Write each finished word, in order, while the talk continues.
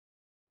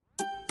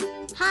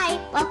Hi,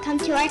 welcome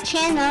to our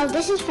channel.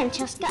 This is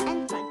Francesca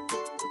and Frankie.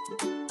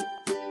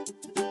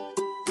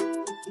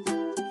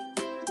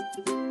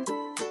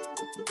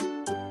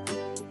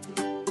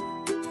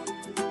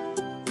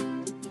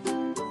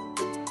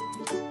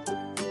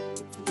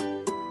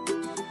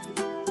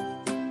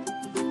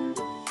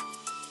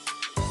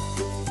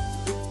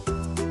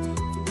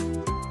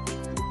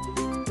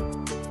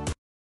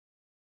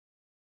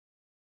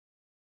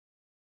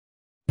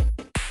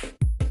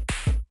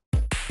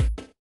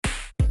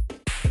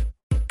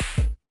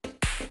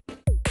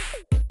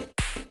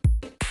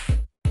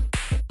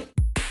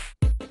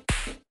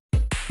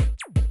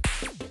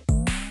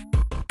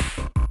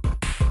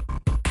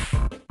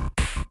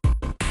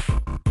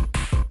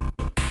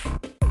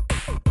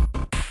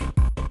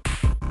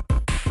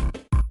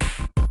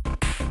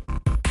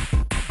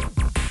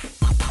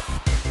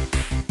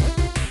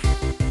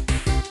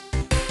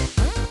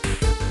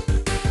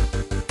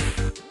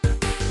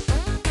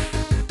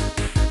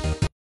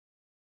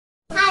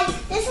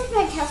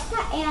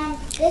 Francesca, and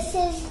this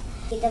is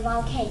the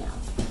volcano.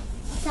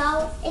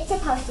 So it's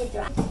supposed to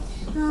dry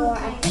for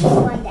at least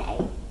one day.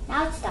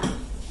 Now it's done,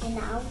 and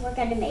now we're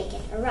going to make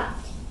it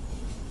erupt.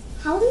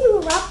 How do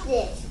you erupt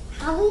this?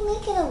 How do we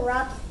make it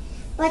erupt?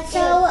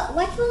 So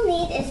what we'll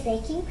need is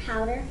baking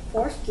powder,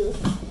 4 scoops,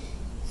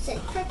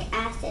 citric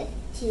acid,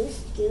 2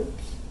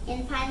 scoops,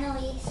 and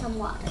finally some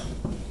water.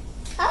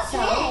 Okay.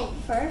 So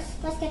first,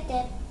 let's get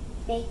the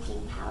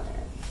baking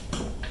powder.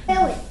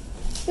 Spill it.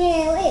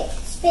 Spill it.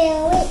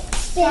 Spill it.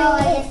 Spill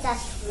it. I guess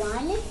that's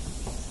 1.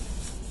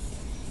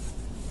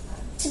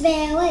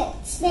 Spill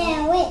it.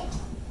 Spill it.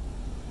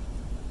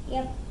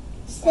 Yep.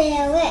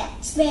 Spill it.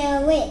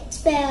 Spill it.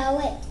 Spill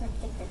it. Let's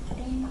get the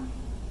bin.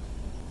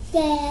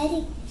 Get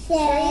it.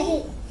 Get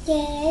it.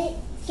 Get it.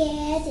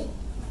 Get it.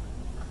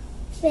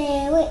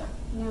 Spill it.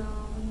 No,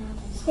 not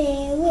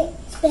spill it.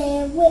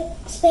 Spill it.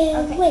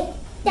 Spill it.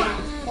 Now,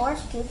 4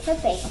 scoops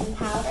of baking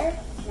powder.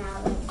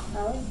 Now let's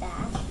close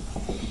that.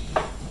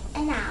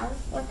 And now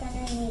we're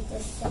going to need the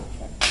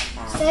citric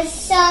acid.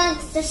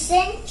 The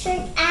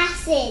citric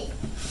acid.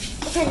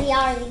 Because we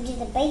already did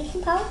the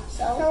baking powder.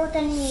 So we're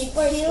going to need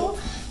 2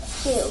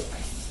 scoops.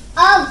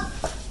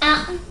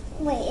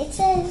 Wait, it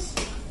says,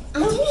 I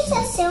think it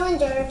says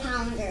cylinder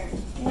pounder.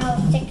 No,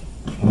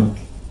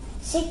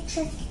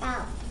 citric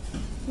out.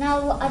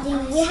 No, I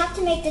think we have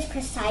to make this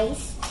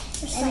precise.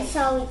 And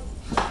so,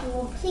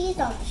 please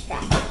don't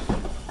distract.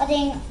 I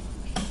think,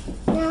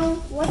 now,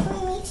 what do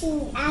we need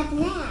to add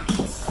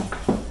next?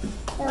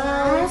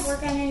 We're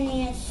going to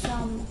need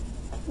some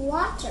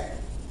water.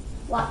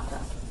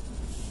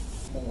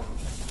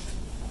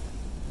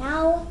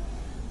 Now,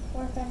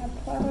 we're going to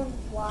pour the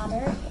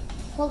water.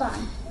 Hold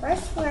on.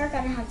 First, we're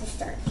going to have to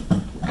stir.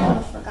 I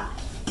almost forgot.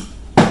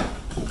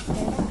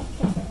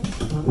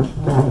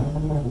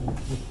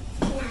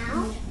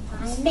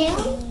 Now,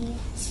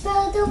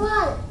 spill the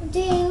water.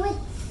 Do it.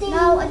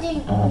 No, I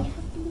didn't. We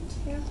have to be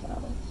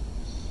careful.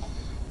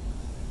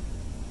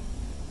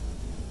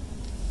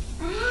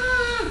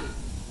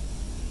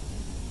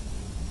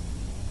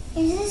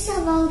 Is this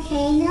a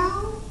volcano?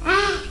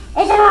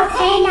 It's a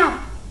volcano!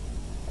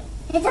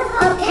 It's a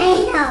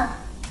volcano!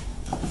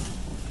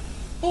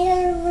 It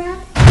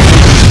erupted.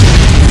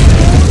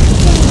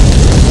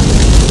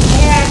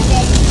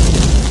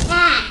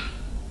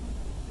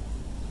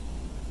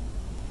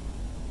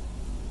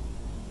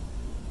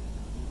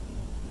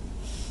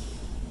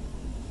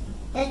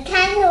 It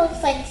kind of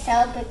looks like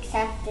soap,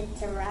 except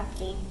it's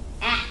erupting.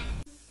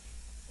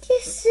 The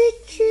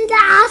citric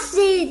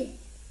acid!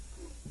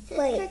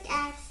 Citric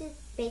acid.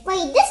 Wait,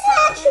 this is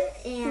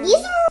actually.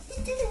 These are.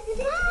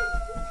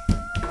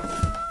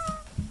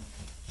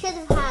 Should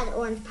have had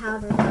orange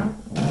powder though.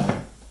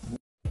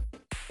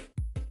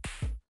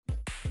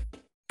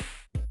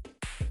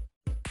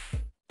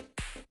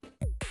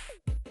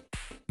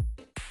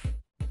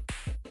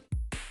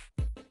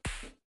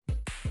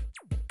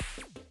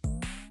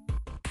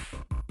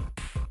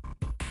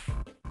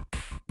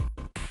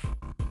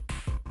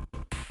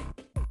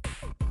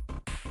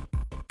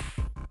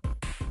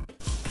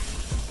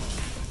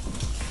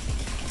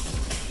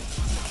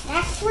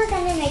 Next, we're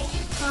going to make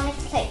tectonic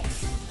plates.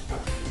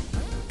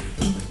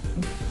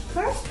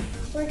 First,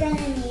 we're going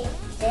to need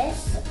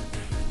this.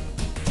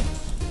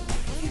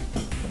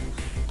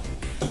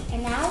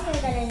 And now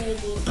we're going to need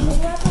these 2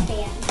 rubber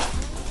bands.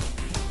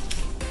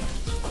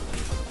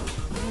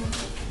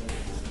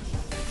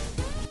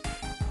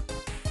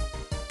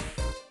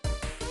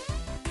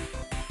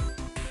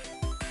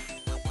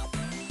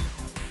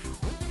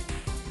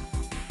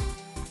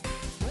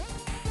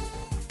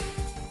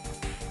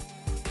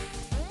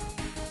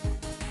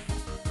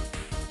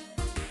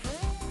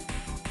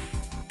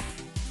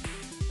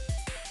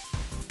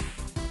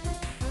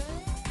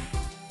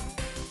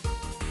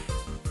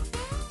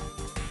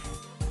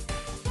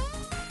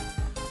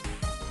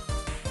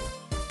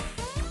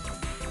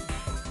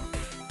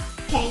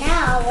 Okay,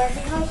 now we're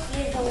going to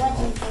use a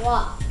wooden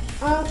block.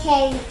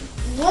 Okay,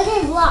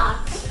 wooden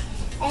blocks.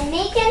 And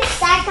make them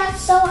stack up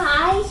so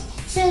high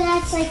so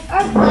that's like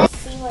earth. Let's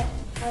see what it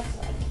looks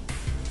like.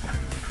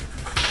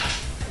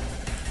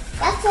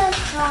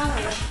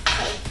 stronger.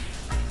 Like,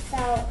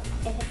 so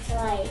if it's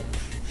like...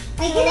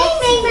 Wait, can I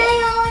make my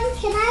own?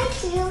 Can I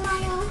do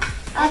my own?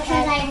 Okay.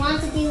 Because I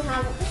want to do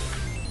how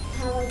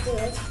I do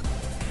it.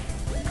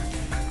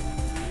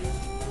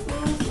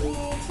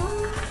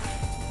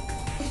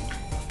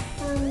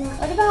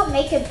 What about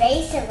make a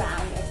base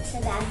around it so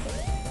that's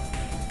it?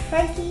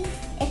 Frankie,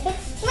 if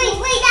it's Wait,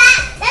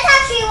 that's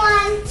actually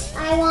one.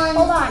 I want.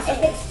 hold on,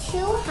 if it's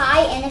too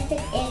high and if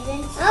it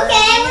isn't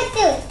Okay, let's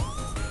do it.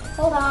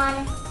 hold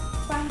on,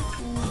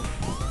 Frankie.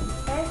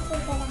 First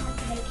we're gonna have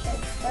to make sure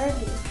it's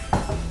sturdy.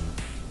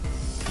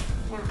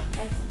 Now,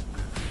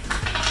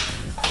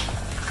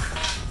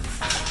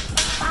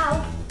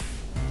 Wow.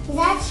 Is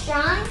that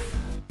strong?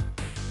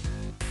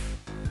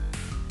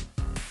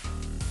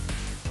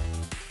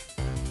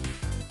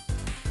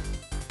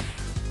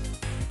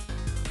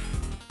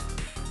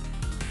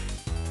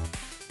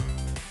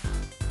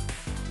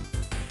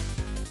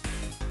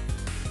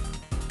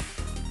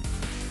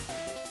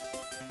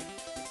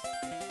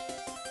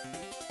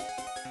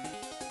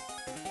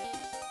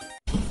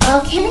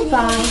 volcanic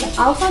bombs,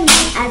 also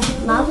known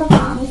as lava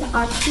bombs,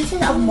 are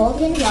pieces of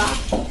molten rock,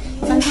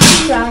 sometimes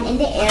thrown in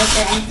the air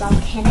during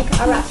volcanic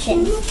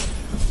eruptions.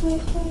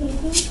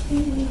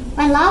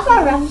 When lava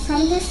erupts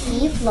from the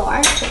sea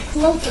floor, it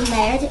cools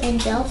layers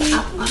and builds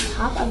up on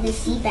top of the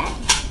seabed.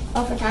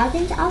 Over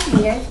thousands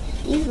of years,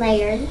 these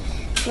layers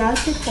grow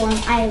to form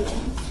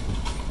islands.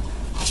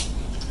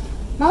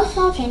 Most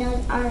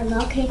volcanoes are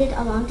located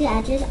along the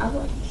edges of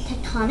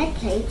tectonic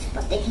plates,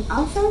 but they can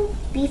also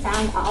be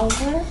found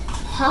over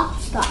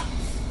hot spots,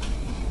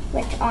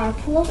 which are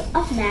pools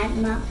of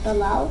magma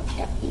below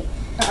the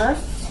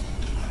Earth's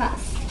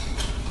crust.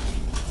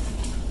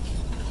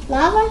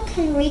 Lava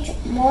can reach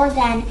more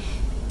than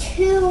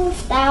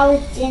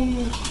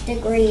 2,000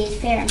 degrees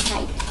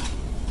Fahrenheit.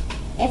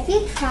 If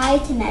you try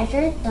to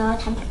measure the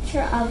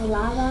temperature of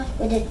lava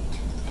with a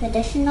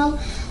traditional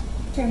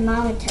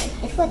thermometer,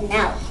 it would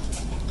melt.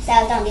 So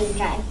don't even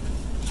try.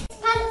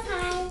 Puzzle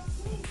time.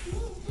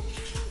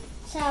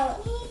 So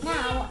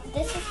now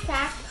this is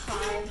fast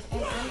cards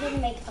and I'm going to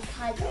make a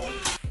puzzle.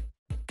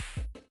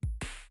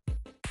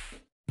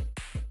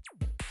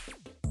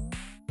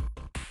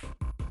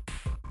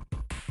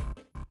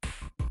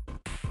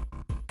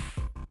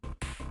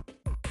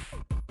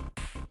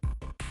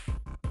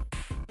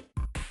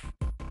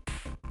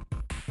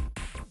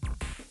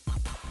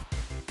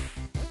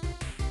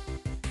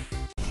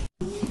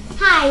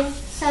 Hi,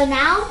 so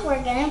now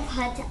we're going to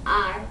put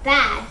our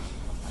badge.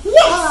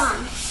 Yes! Hold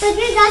on. But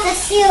we got the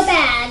steel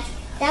badge.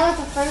 That was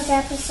the first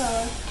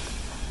episode.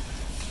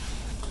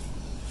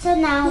 So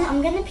now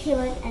I'm going to peel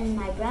it and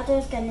my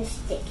brother's going to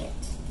stick it.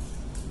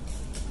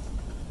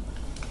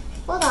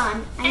 Hold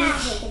on, I need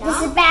to take it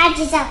off. This badge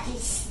is actually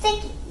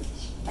sticky.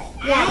 But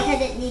Yeah,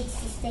 because it needs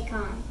to stick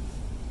on.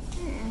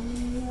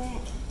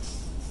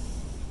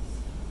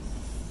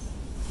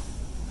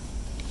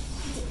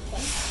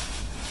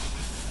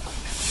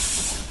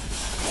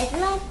 It's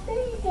not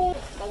pretty.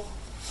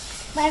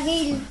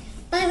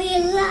 But we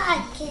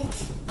like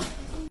it.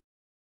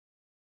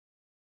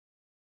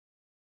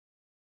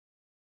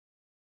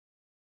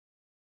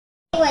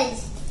 It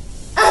was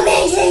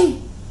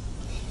amazing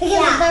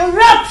because of the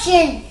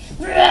eruption.